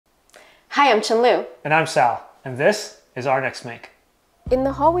Hi, I'm Chenlu. And I'm Sal, and this is our next make. In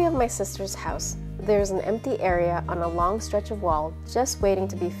the hallway of my sister's house, there's an empty area on a long stretch of wall just waiting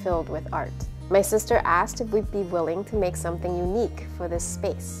to be filled with art. My sister asked if we'd be willing to make something unique for this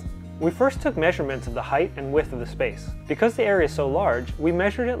space. We first took measurements of the height and width of the space. Because the area is so large, we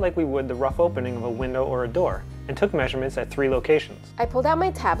measured it like we would the rough opening of a window or a door, and took measurements at 3 locations. I pulled out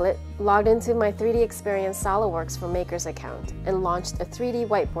my tablet, logged into my 3D Experience SOLIDWORKS for Makers account, and launched a 3D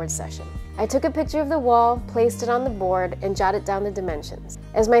whiteboard session. I took a picture of the wall, placed it on the board, and jotted down the dimensions.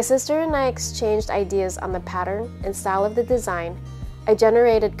 As my sister and I exchanged ideas on the pattern and style of the design, I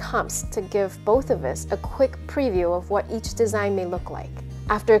generated comps to give both of us a quick preview of what each design may look like.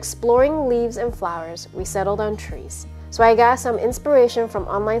 After exploring leaves and flowers, we settled on trees. So I got some inspiration from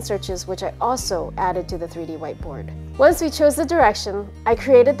online searches, which I also added to the 3D whiteboard. Once we chose the direction, I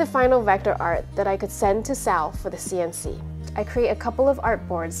created the final vector art that I could send to Sal for the CNC. I create a couple of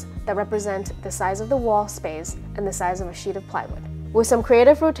artboards that represent the size of the wall space and the size of a sheet of plywood. With some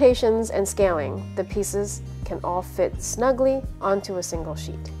creative rotations and scaling, the pieces can all fit snugly onto a single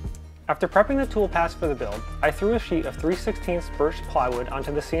sheet. After prepping the tool paths for the build, I threw a sheet of 3/16 birch plywood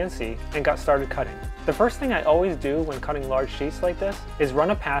onto the CNC and got started cutting. The first thing I always do when cutting large sheets like this is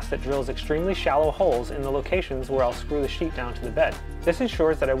run a pass that drills extremely shallow holes in the locations where I'll screw the sheet down to the bed. This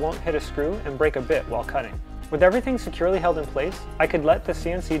ensures that I won't hit a screw and break a bit while cutting. With everything securely held in place, I could let the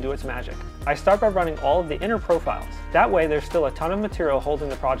CNC do its magic. I start by running all of the inner profiles. That way there's still a ton of material holding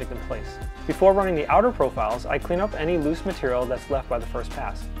the project in place. Before running the outer profiles, I clean up any loose material that's left by the first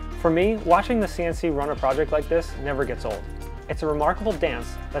pass. For me, watching the CNC run a project like this never gets old. It's a remarkable dance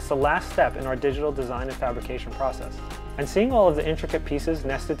that's the last step in our digital design and fabrication process. And seeing all of the intricate pieces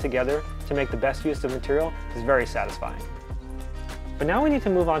nested together to make the best use of material is very satisfying. But now we need to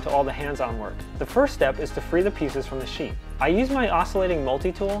move on to all the hands-on work. The first step is to free the pieces from the sheet. I use my oscillating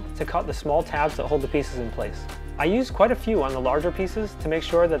multi-tool to cut the small tabs that hold the pieces in place. I used quite a few on the larger pieces to make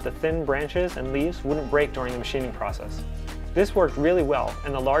sure that the thin branches and leaves wouldn't break during the machining process. This worked really well,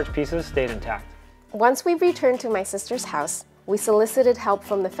 and the large pieces stayed intact. Once we returned to my sister's house, we solicited help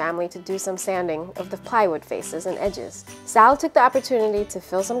from the family to do some sanding of the plywood faces and edges. Sal took the opportunity to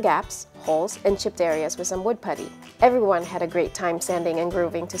fill some gaps, holes, and chipped areas with some wood putty. Everyone had a great time sanding and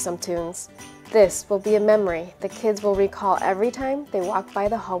grooving to some tunes. This will be a memory the kids will recall every time they walk by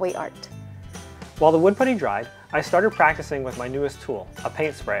the hallway art. While the wood putty dried, I started practicing with my newest tool, a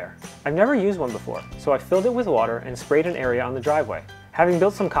paint sprayer. I've never used one before, so I filled it with water and sprayed an area on the driveway. Having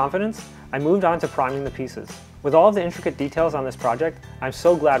built some confidence, I moved on to priming the pieces. With all of the intricate details on this project, I'm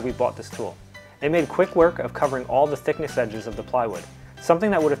so glad we bought this tool. It made quick work of covering all the thickness edges of the plywood,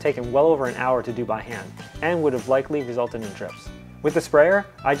 something that would have taken well over an hour to do by hand, and would have likely resulted in drips. With the sprayer,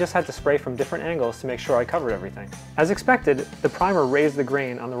 I just had to spray from different angles to make sure I covered everything. As expected, the primer raised the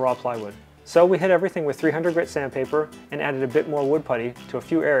grain on the raw plywood. So we hit everything with 300 grit sandpaper and added a bit more wood putty to a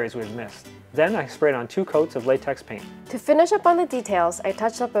few areas we had missed. Then I sprayed on 2 coats of latex paint. To finish up on the details, I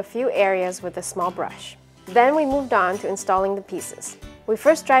touched up a few areas with a small brush. Then we moved on to installing the pieces. We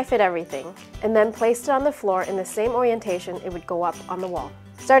first dry fit everything, and then placed it on the floor in the same orientation it would go up on the wall.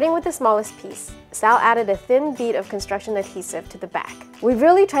 Starting with the smallest piece, Sal added a thin bead of construction adhesive to the back. We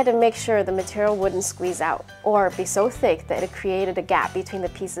really tried to make sure the material wouldn't squeeze out, or be so thick that it created a gap between the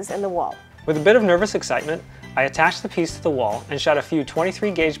pieces and the wall. With a bit of nervous excitement, I attached the piece to the wall and shot a few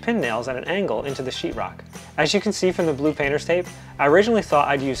 23 gauge pin nails at an angle into the sheetrock. As you can see from the blue painter's tape, I originally thought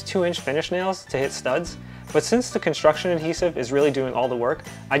I'd use 2-inch finish nails to hit studs, but since the construction adhesive is really doing all the work,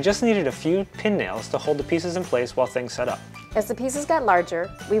 I just needed a few pin nails to hold the pieces in place while things set up. As the pieces got larger,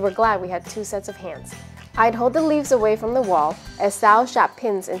 we were glad we had 2 sets of hands. I'd hold the leaves away from the wall as Sal shot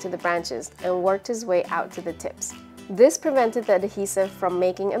pins into the branches and worked his way out to the tips. This prevented the adhesive from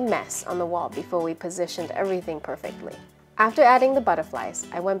making a mess on the wall before we positioned everything perfectly. After adding the butterflies,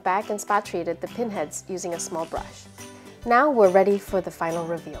 I went back and spot treated the pinheads using a small brush. Now we're ready for the final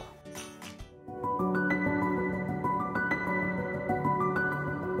reveal.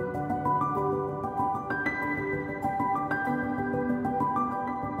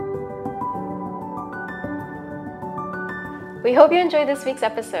 We hope you enjoyed this week's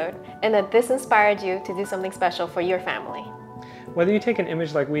episode and that this inspired you to do something special for your family. Whether you take an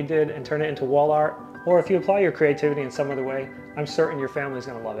image like we did and turn it into wall art, or if you apply your creativity in some other way, I'm certain your family's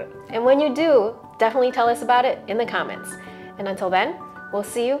gonna love it. And when you do, definitely tell us about it in the comments. And until then, we'll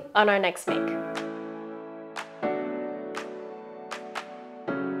see you on our next make.